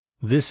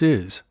This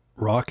is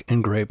Rock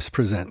and Grapes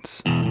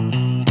Presents.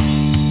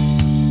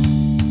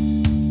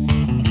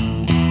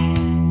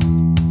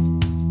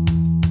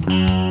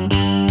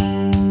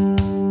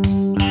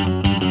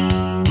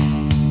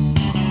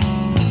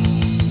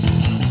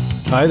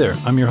 Hi there,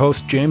 I'm your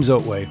host James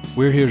Oatway.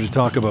 We're here to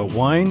talk about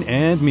wine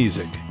and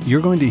music.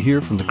 You're going to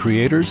hear from the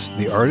creators,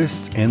 the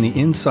artists, and the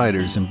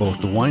insiders in both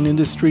the wine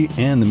industry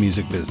and the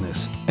music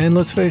business. And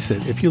let's face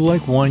it, if you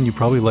like wine, you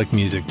probably like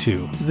music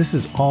too. This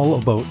is all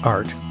about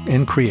art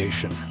and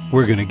creation.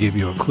 We're going to give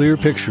you a clear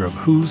picture of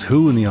who's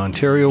who in the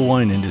Ontario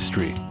wine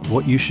industry,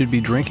 what you should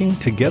be drinking,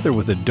 together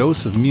with a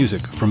dose of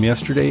music from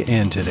yesterday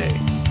and today.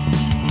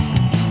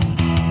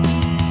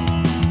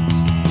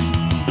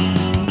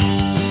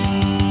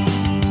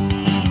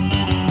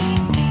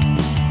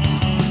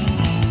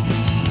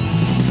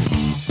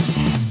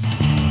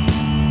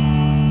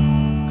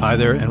 Hi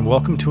there, and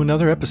welcome to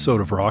another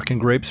episode of Rock and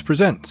Grapes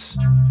Presents.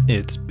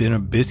 It's been a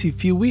busy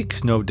few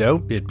weeks, no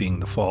doubt, it being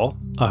the fall.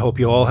 I hope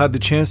you all had the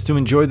chance to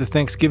enjoy the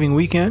Thanksgiving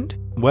weekend.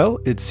 Well,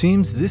 it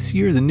seems this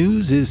year the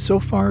news is so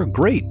far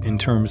great in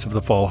terms of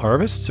the fall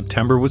harvest.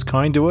 September was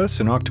kind to us,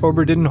 and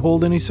October didn't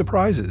hold any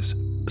surprises.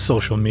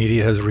 Social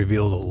media has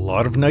revealed a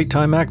lot of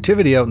nighttime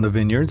activity out in the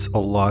vineyards, a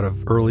lot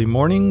of early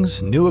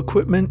mornings, new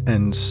equipment,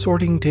 and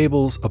sorting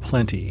tables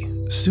aplenty.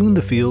 Soon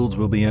the fields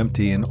will be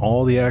empty and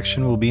all the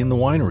action will be in the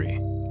winery.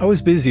 I was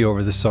busy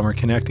over the summer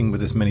connecting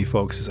with as many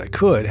folks as I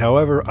could.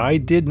 However, I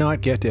did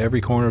not get to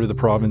every corner of the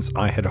province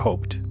I had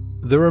hoped.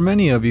 There are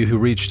many of you who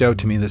reached out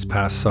to me this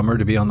past summer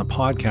to be on the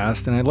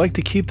podcast, and I'd like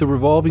to keep the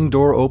revolving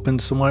door open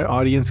so my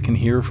audience can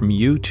hear from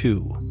you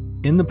too.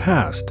 In the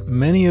past,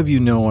 many of you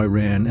know I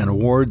ran an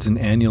awards and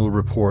annual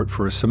report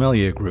for a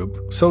sommelier group,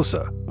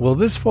 SOSA. Well,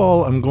 this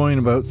fall I'm going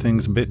about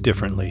things a bit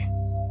differently.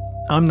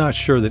 I'm not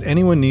sure that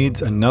anyone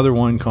needs another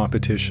wine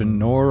competition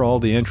nor all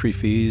the entry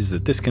fees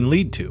that this can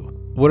lead to.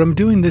 What I'm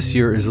doing this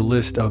year is a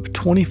list of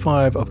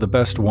 25 of the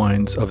best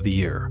wines of the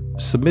year.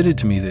 Submitted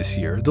to me this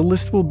year, the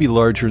list will be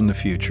larger in the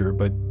future,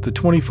 but the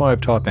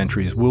 25 top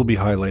entries will be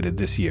highlighted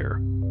this year.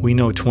 We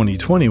know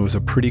 2020 was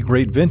a pretty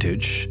great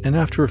vintage, and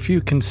after a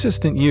few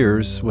consistent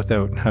years,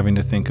 without having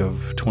to think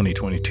of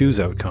 2022's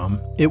outcome,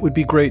 it would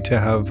be great to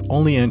have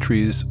only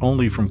entries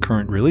only from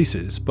current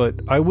releases, but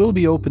I will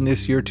be open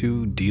this year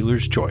to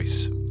dealer's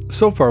choice.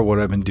 So far what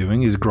I've been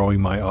doing is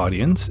growing my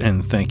audience,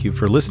 and thank you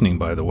for listening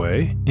by the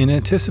way, in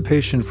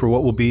anticipation for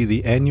what will be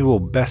the annual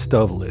best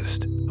of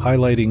list,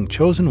 highlighting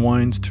chosen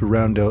wines to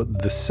round out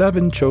the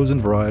 7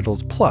 chosen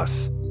varietals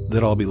plus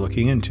that I'll be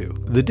looking into.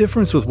 The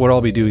difference with what I'll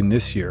be doing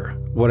this year,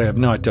 what I have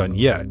not done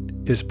yet,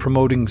 is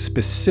promoting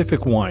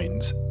specific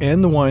wines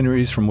and the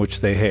wineries from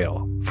which they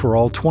hail. For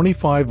all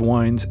 25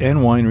 wines and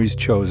wineries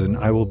chosen,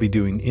 I will be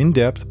doing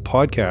in-depth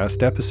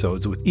podcast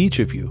episodes with each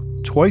of you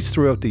twice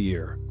throughout the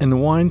year, and the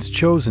wines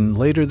chosen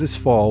later this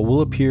fall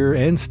will appear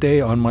and stay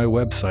on my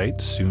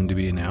website, soon to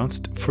be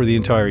announced, for the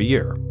entire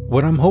year.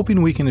 What I'm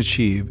hoping we can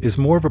achieve is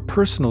more of a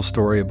personal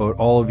story about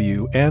all of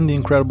you and the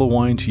incredible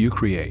wines you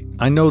create.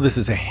 I know this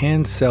is a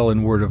hand sell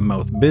and word of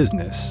mouth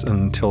business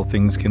until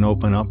things can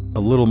open up a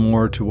little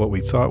more to what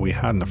we thought we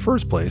had in the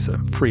first place, a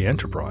free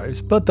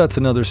enterprise, but that's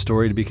another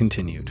story to be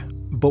continued.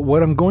 But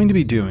what I'm going to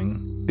be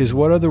doing is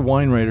what other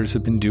wine writers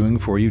have been doing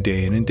for you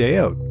day in and day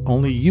out.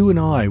 Only you and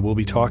I will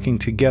be talking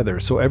together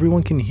so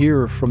everyone can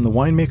hear from the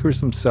winemakers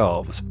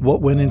themselves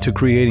what went into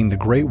creating the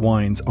great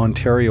wines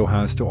Ontario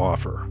has to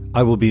offer.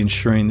 I will be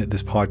ensuring that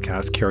this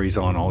podcast carries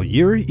on all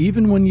year,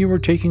 even when you are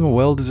taking a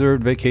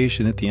well-deserved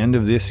vacation at the end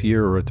of this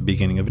year or at the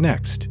beginning of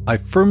next. I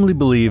firmly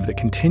believe that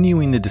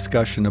continuing the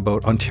discussion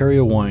about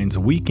Ontario wines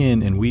week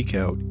in and week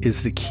out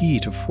is the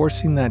key to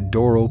forcing that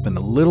door open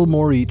a little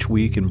more each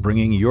week and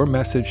bringing your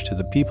message to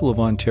the people of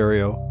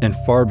Ontario and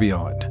far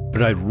beyond.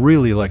 But I'd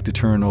really like to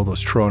turn all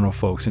those Toronto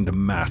folks into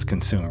mass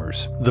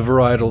consumers. The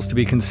varietals to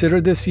be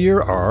considered this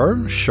year are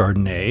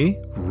Chardonnay,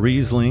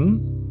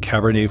 Riesling,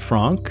 Cabernet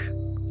Franc,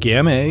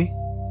 Gamay,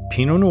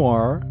 Pinot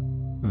Noir,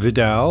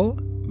 Vidal,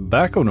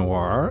 Baco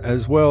Noir,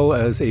 as well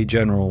as a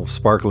general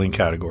sparkling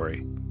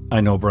category. I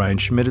know Brian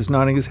Schmidt is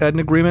nodding his head in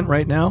agreement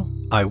right now.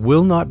 I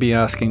will not be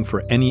asking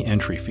for any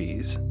entry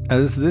fees,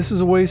 as this is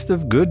a waste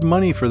of good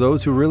money for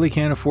those who really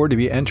can't afford to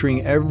be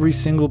entering every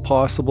single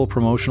possible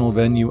promotional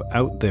venue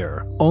out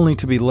there, only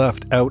to be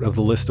left out of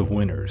the list of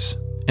winners.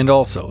 And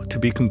also, to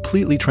be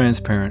completely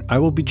transparent, I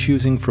will be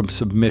choosing from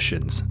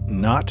submissions,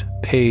 not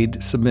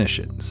paid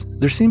submissions.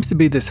 There seems to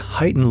be this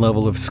heightened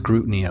level of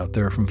scrutiny out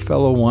there from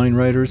fellow wine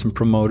writers and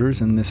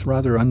promoters, and this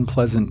rather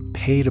unpleasant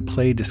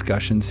pay-to-play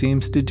discussion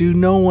seems to do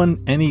no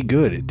one any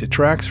good. It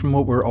detracts from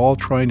what we're all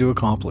trying to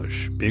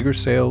accomplish, bigger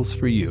sales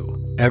for you.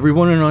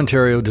 Everyone in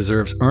Ontario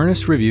deserves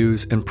earnest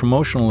reviews and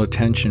promotional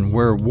attention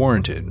where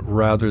warranted,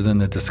 rather than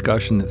the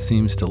discussion that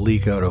seems to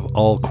leak out of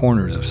all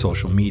corners of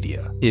social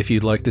media. If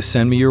you'd like to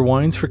send me your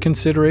wines for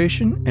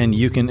consideration, and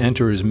you can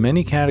enter as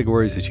many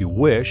categories as you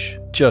wish,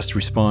 just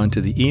respond to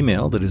the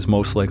email that is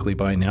most likely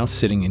by now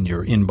sitting in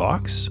your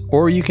inbox,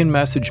 or you can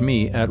message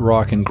me at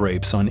Rock and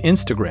Grapes on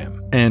Instagram,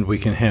 and we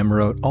can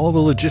hammer out all the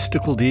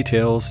logistical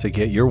details to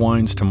get your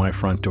wines to my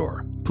front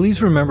door.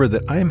 Please remember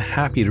that I am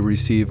happy to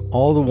receive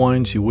all the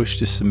wines you wish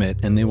to submit,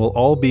 and they will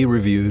all be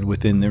reviewed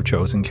within their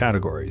chosen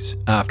categories.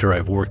 After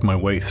I've worked my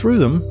way through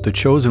them, the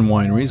chosen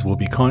wineries will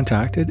be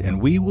contacted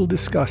and we will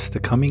discuss the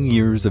coming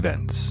year's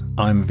events.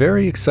 I'm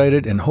very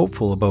excited and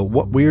hopeful about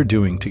what we are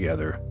doing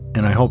together,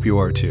 and I hope you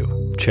are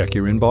too. Check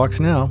your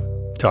inbox now.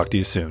 Talk to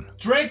you soon.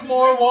 Drink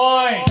more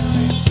wine!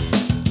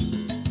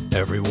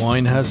 Every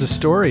wine has a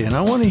story, and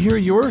I want to hear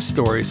your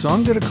story, so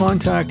I'm going to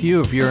contact you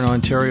if you're an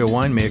Ontario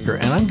winemaker,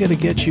 and I'm going to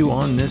get you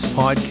on this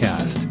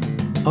podcast.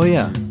 Oh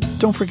yeah,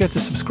 don't forget to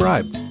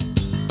subscribe.